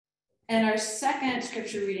And our second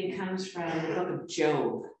scripture reading comes from the book of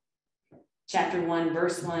Job, chapter 1,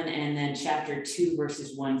 verse 1, and then chapter 2,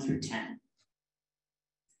 verses 1 through 10.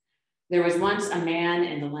 There was once a man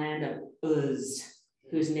in the land of Uz,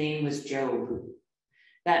 whose name was Job.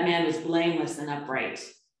 That man was blameless and upright,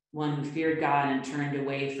 one who feared God and turned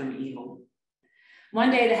away from evil.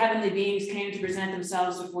 One day the heavenly beings came to present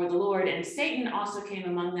themselves before the Lord, and Satan also came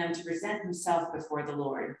among them to present himself before the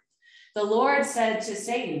Lord. The Lord said to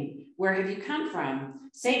Satan, "Where have you come from?"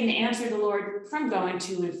 Satan answered the Lord, "From going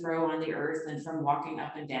to and fro on the earth and from walking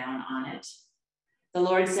up and down on it." The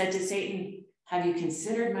Lord said to Satan, "Have you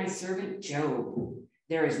considered my servant Job?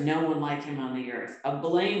 There is no one like him on the earth, a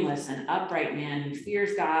blameless and upright man who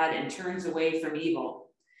fears God and turns away from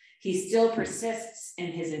evil. He still persists in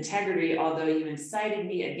his integrity, although you incited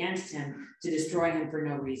me against him to destroy him for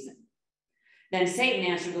no reason." Then Satan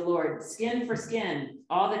answered the Lord, "Skin for skin,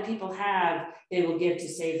 all that people have, they will give to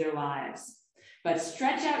save their lives. But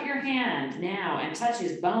stretch out your hand now and touch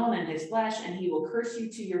his bone and his flesh, and he will curse you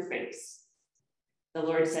to your face." The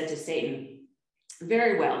Lord said to Satan,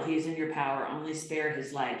 "Very well, he is in your power, only spare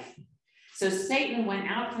his life." So Satan went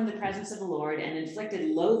out from the presence of the Lord and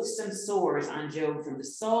inflicted loathsome sores on Job from the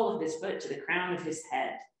sole of his foot to the crown of his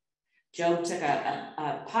head. Job took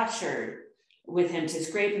a potsherd with him to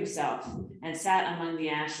scrape himself and sat among the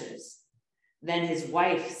ashes. Then his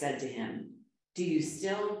wife said to him, "Do you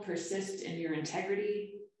still persist in your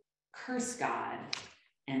integrity? Curse God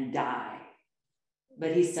and die."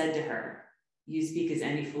 But he said to her, "You speak as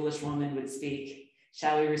any foolish woman would speak.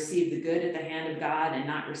 Shall we receive the good at the hand of God and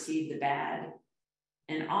not receive the bad?"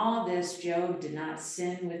 In all this, Job did not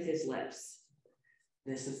sin with his lips.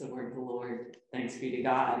 This is the word of the Lord. Thanks be to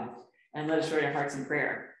God. And let us join our hearts in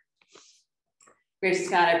prayer. Gracious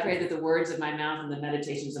God, I pray that the words of my mouth and the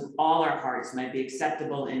meditations of all our hearts might be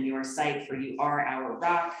acceptable in your sight, for you are our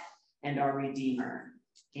rock and our Redeemer.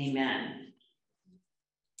 Amen.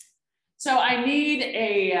 So I need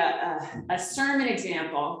a sermon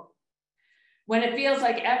example when it feels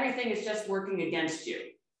like everything is just working against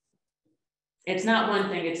you. It's not one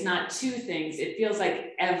thing, it's not two things, it feels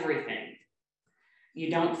like everything.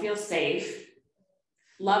 You don't feel safe.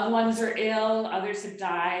 Loved ones are ill, others have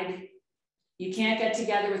died. You can't get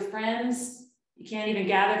together with friends. You can't even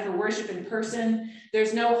gather for worship in person.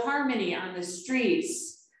 There's no harmony on the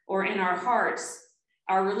streets or in our hearts.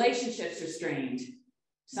 Our relationships are strained.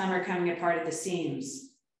 Some are coming apart at the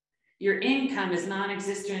seams. Your income is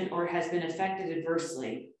non-existent or has been affected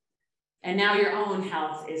adversely. And now your own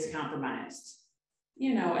health is compromised.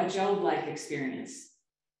 You know, a Job-like experience.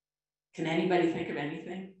 Can anybody think of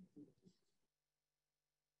anything?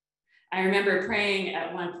 I remember praying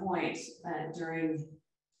at one point during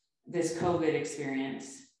this COVID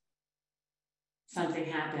experience. Something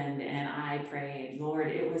happened and I prayed, "Lord,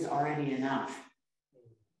 it was already enough.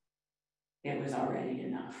 It was already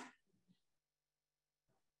enough."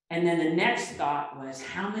 And then the next thought was,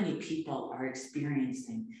 how many people are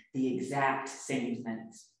experiencing the exact same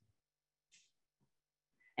things?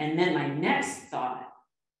 And then my next thought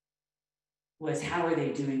was, how are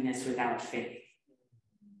they doing this without faith?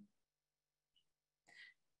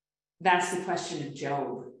 That's the question of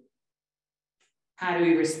Job. How do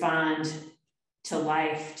we respond to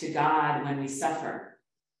life, to God when we suffer?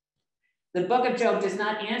 The book of Job does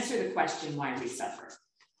not answer the question why we suffer.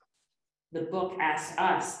 The book asks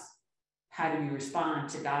us, how do we respond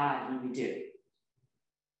to God when we do?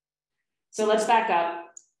 So let's back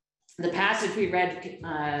up. The passage we read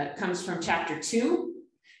comes from chapter 2.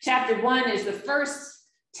 Chapter 1 is the first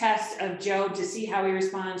test of Job to see how he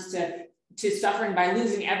responds to suffering by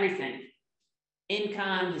losing everything.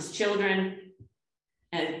 Income, his children,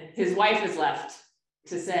 and his wife is left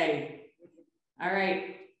to say, "All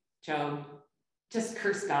right, Job, just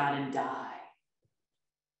curse God and die."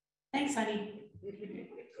 Thanks, honey.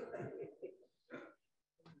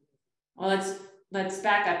 Well, let's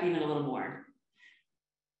back up even a little more.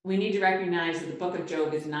 We need to recognize that the book of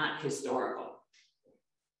Job is not historical.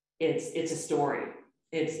 It's a story.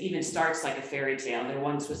 It even starts like a fairy tale. There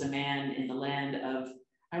once was a man in the land of,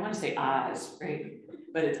 I want to say Uz, right?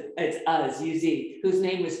 But it's Uz, U-Z, whose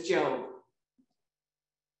name was Job.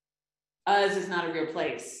 Uz is not a real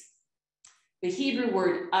place. The Hebrew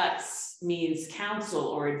word Uz means counsel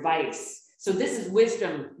or advice. So this is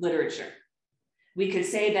wisdom literature. We could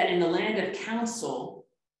say that in the land of counsel,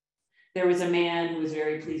 there was a man who was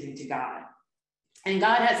very pleasing to God. And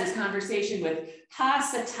God has this conversation with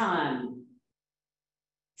Ha-Satan,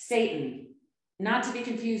 Satan, not to be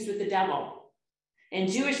confused with the devil. In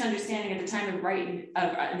Jewish understanding at the time of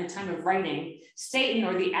writing, Satan,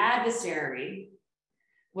 or the adversary,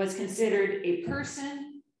 was considered a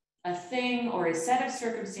person a thing or a set of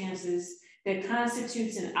circumstances that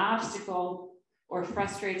constitutes an obstacle or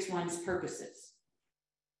frustrates one's purposes.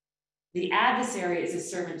 The adversary is a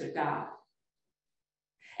servant of God.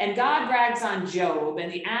 And God brags on Job,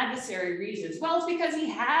 and the adversary reasons, well, it's because he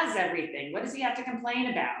has everything. What does he have to complain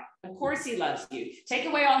about? Of course he loves you. Take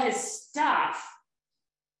away all his stuff,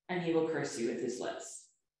 and he will curse you with his lips.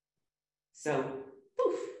 So,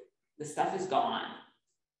 poof, the stuff is gone.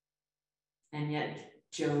 And yet,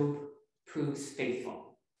 Job proves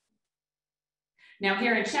faithful. Now,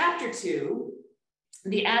 here in chapter 2,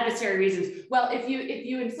 the adversary reasons, well, if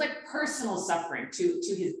you inflict personal suffering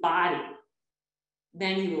to his body,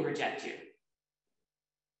 then he will reject you.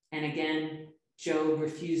 And again, Job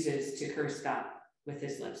refuses to curse God with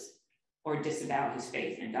his lips or disavow his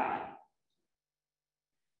faith in God.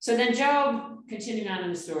 So then Job, continuing on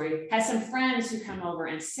in the story, has some friends who come over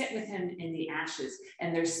and sit with him in the ashes,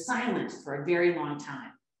 and they're silent for a very long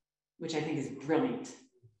time, which I think is brilliant.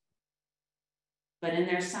 But in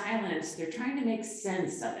their silence, they're trying to make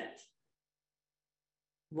sense of it.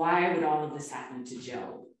 Why would all of this happen to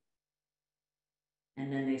Job?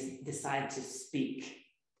 And then they decide to speak.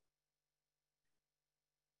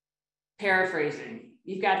 Paraphrasing,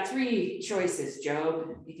 you've got 3 choices, Job.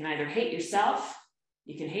 You can either hate yourself,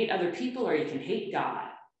 you can hate other people, or you can hate God.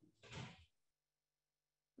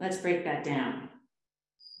 Let's break that down.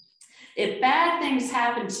 If bad things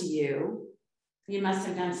happen to you, you must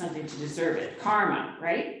have done something to deserve it. Karma,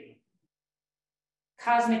 right?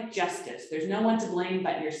 Cosmic justice. There's no one to blame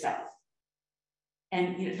but yourself.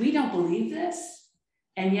 And we don't believe this.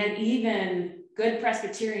 And yet even good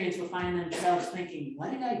Presbyterians will find themselves thinking,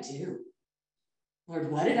 what did I do?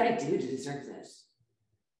 Lord, what did I do to deserve this?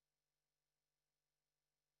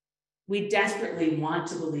 We desperately want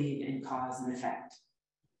to believe in cause and effect,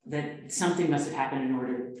 that something must have happened in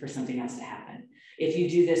order for something else to happen. If you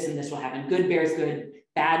do this, and this will happen. Good bears good,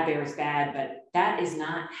 bad bears bad, but that is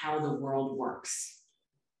not how the world works.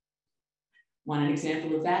 Want an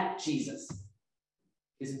example of that? Jesus.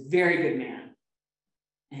 He's a very good man.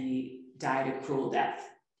 And he died a cruel death.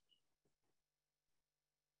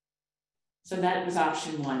 So that was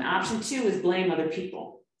option 1. Option 2 is blame other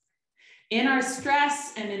people. In our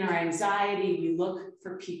stress and in our anxiety, we look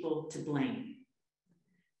for people to blame.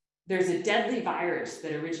 There's a deadly virus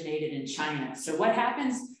that originated in China. So what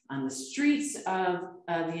happens on the streets of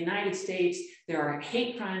the United States? There are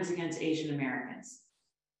hate crimes against Asian Americans.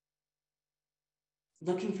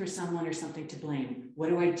 Looking for someone or something to blame. What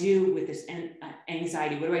do I do with this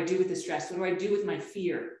anxiety? What do I do with the stress? What do I do with my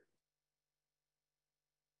fear?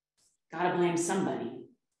 Gotta blame somebody.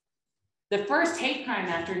 The first hate crime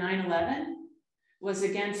after 9/11 was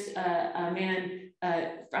against a man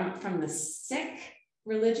from the Sikh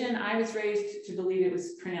religion. I was raised to believe it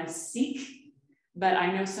was pronounced Sikh, but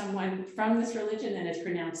I know someone from this religion and it's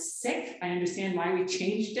pronounced Sikh. I understand why we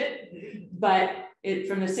changed it, but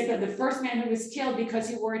from the Sikh, the first man who was killed because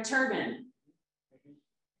he wore a turban.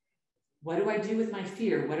 What do I do with my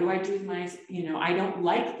fear? What do I do with my, I don't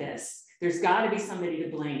like this. There's got to be somebody to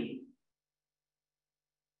blame.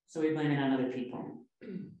 So we blame it on other people.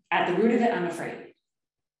 At the root of it, I'm afraid,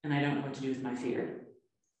 and I don't know what to do with my fear.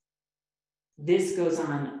 This goes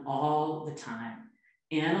on all the time.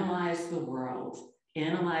 Analyze the world,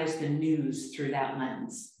 analyze the news through that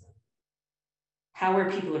lens. How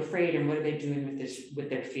are people afraid, and what are they doing with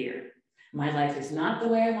their fear? My life is not the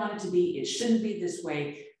way I want it to be. It shouldn't be this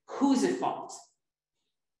way. Who's at fault?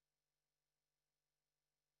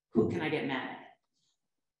 Who can I get mad at?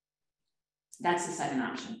 That's the second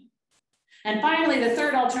option. And finally, the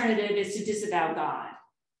third alternative is to disavow God.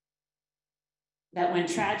 That when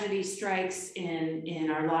tragedy strikes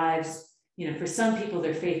in our lives, for some people,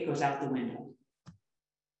 their faith goes out the window.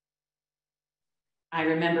 I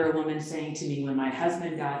remember a woman saying to me, when my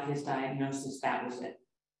husband got his diagnosis, that was it.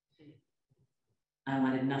 I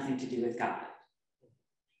wanted nothing to do with God.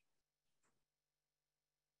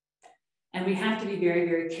 And we have to be very,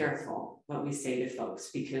 very careful what we say to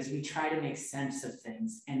folks, because we try to make sense of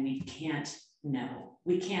things and we can't know.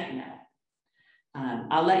 We can't know.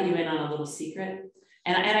 I'll let you in on a little secret.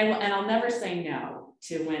 And I'll never say no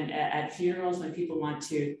to when at funerals, when people want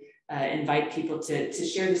to invite people to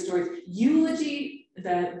share the stories. Eulogy,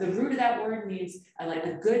 the root of that word means like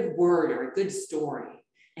a good word or a good story.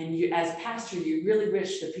 And you, as pastor, you really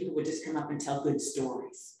wish that people would just come up and tell good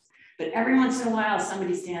stories. But every once in a while,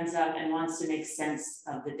 somebody stands up and wants to make sense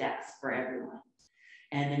of the death for everyone.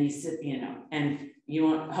 And then you sit, and you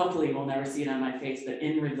won't, hopefully you will never see it on my face, but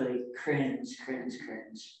inwardly cringe, cringe,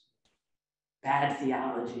 cringe. Bad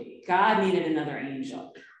theology. God needed another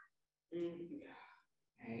angel.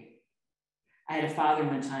 Right? I had a father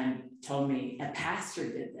one time told me a pastor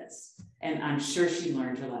did this, and I'm sure she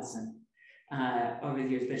learned her lesson over the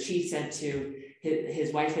years, but she said to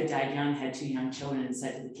his wife had died young, had 2 young children, and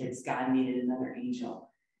said to the kids, God needed another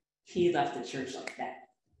angel. He left the church like that.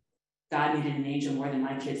 God needed an angel more than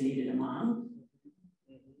my kids needed a mom.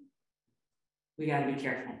 We got to be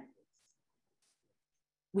careful.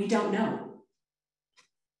 We don't know.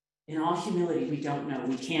 In all humility, we don't know.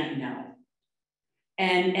 We can't know.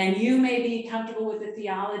 And you may be comfortable with the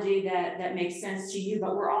theology that makes sense to you,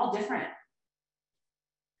 but we're all different.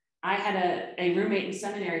 I had a roommate in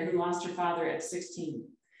seminary who lost her father at 16,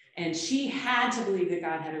 and she had to believe that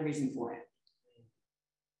God had a reason for it.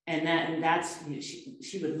 And that's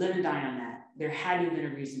she would live and die on that. There had to have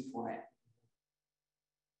been a reason for it.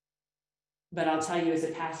 But I'll tell you, as a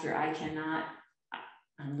pastor,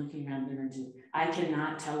 I'm looking around the room too. I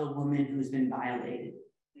cannot tell a woman who's been violated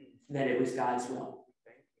that it was God's will.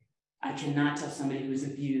 I cannot tell somebody who was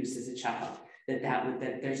abused as a child that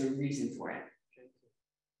there's a reason for it.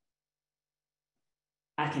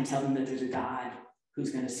 I can tell them that there's a God who's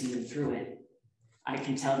going to see them through it. I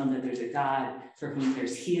can tell them that there's a God for whom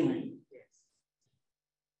there's healing.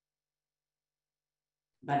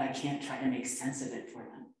 But I can't try to make sense of it for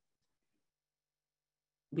them.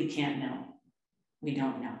 We can't know. We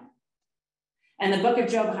don't know. And the book of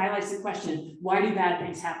Job highlights the question, why do bad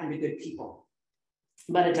things happen to good people?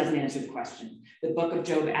 But it doesn't answer the question. The book of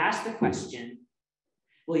Job asks the question,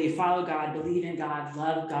 will you follow God, believe in God,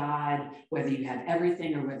 love God, whether you have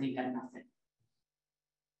everything or whether you have nothing?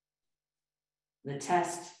 The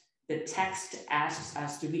text asks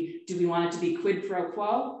us, do we want it to be quid pro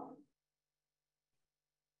quo?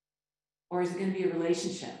 Or is it going to be a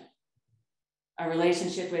relationship? A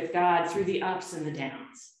relationship with God through the ups and the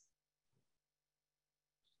downs.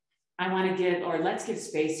 I want to let's give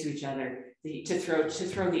space to each other to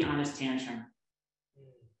throw the honest tantrum.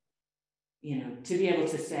 To be able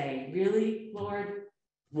to say, really, Lord,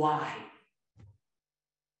 why?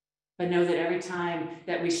 But know that every time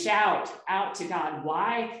that we shout out to God,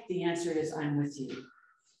 why, the answer is, I'm with you.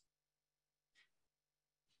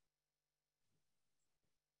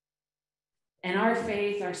 And our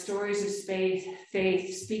faith, our stories of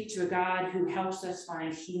faith speak to a God who helps us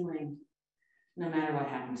find healing no matter what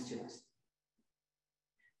happens to us.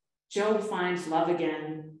 Job finds love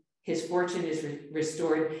again. His fortune is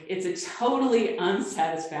restored. It's a totally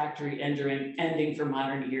unsatisfactory ending for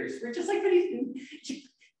modern ears. We're just like, but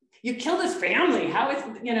you killed his family. How is,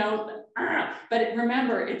 but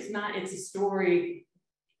remember, it's a story.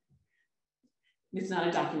 It's not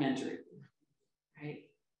a documentary, right?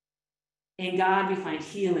 In God, we find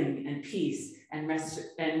healing and peace and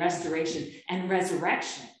restoration and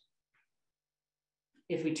resurrection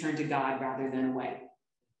if we turn to God rather than away.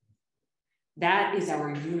 That is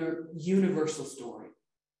our universal story.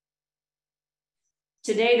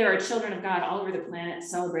 Today, there are children of God all over the planet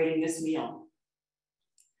celebrating this meal.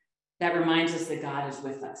 That reminds us that God is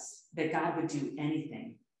with us, that God would do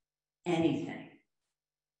anything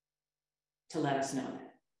to let us know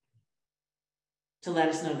that. To let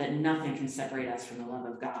us know that nothing can separate us from the love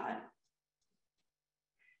of God.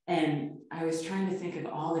 And I was trying to think of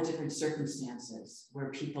all the different circumstances where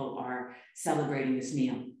people are celebrating this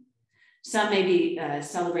meal. Some may be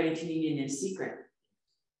celebrating communion in secret.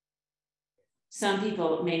 Some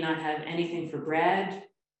people may not have anything for bread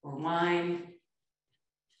or wine.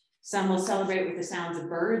 Some will celebrate with the sounds of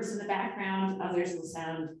birds in the background. Others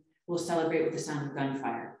will celebrate with the sound of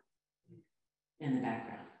gunfire in the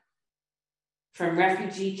background. From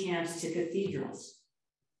refugee camps to cathedrals,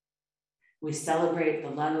 we celebrate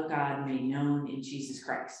the love of God made known in Jesus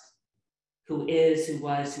Christ, who is, who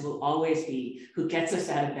was, who will always be, who gets us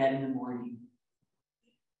out of bed in the morning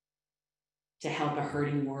to help a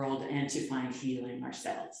hurting world and to find healing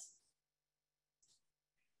ourselves.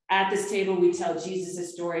 At this table, we tell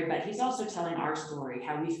Jesus' story, but he's also telling our story,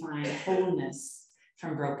 how we find wholeness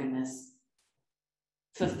from brokenness,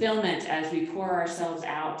 fulfillment as we pour ourselves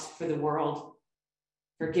out for the world,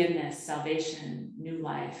 forgiveness, salvation, new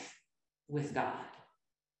life with God.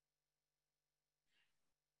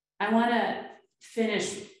 I want to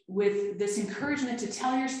finish with this encouragement to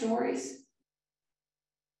tell your stories.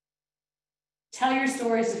 Tell your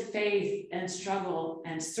stories of faith and struggle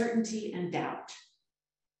and certainty and doubt.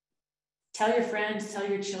 Tell your friends, tell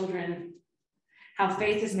your children how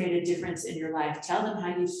faith has made a difference in your life. Tell them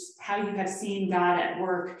how you have seen God at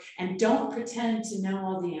work, and don't pretend to know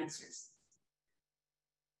all the answers.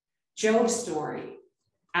 Job's story,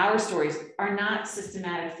 our stories, are not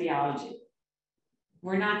systematic theology.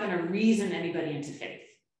 We're not going to reason anybody into faith,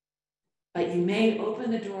 but you may open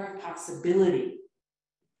the door of possibility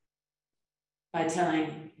by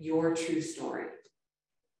telling your true story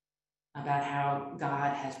about how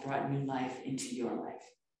God has brought new life into your life.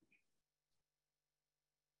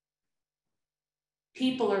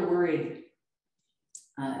 People are worried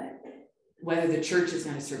whether the church is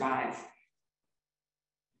going to survive.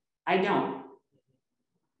 I don't.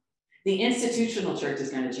 The institutional church is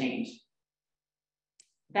going to change.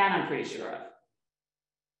 That I'm pretty sure of.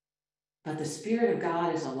 But the Spirit of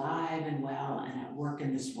God is alive and well and at work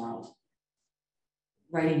in this world,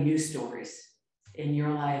 writing new stories in your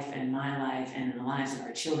life and my life and in the lives of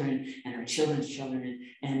our children and our children's children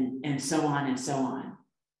and so on and so on.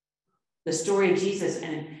 The story of Jesus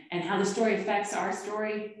and how the story affects our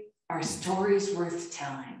story. Our story's worth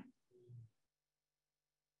telling.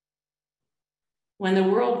 When the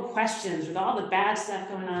world questions, with all the bad stuff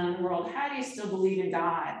going on in the world, how do you still believe in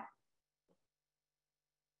God?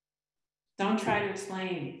 Don't try to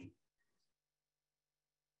explain.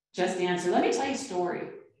 Just answer, let me tell you a story.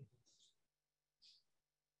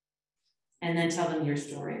 And then tell them your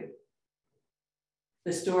story.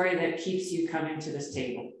 The story that keeps you coming to this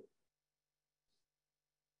table.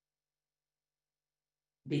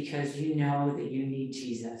 Because you know that you need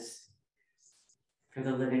Jesus for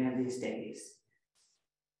the living of these days.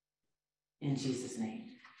 In Jesus' name,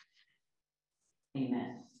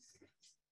 amen.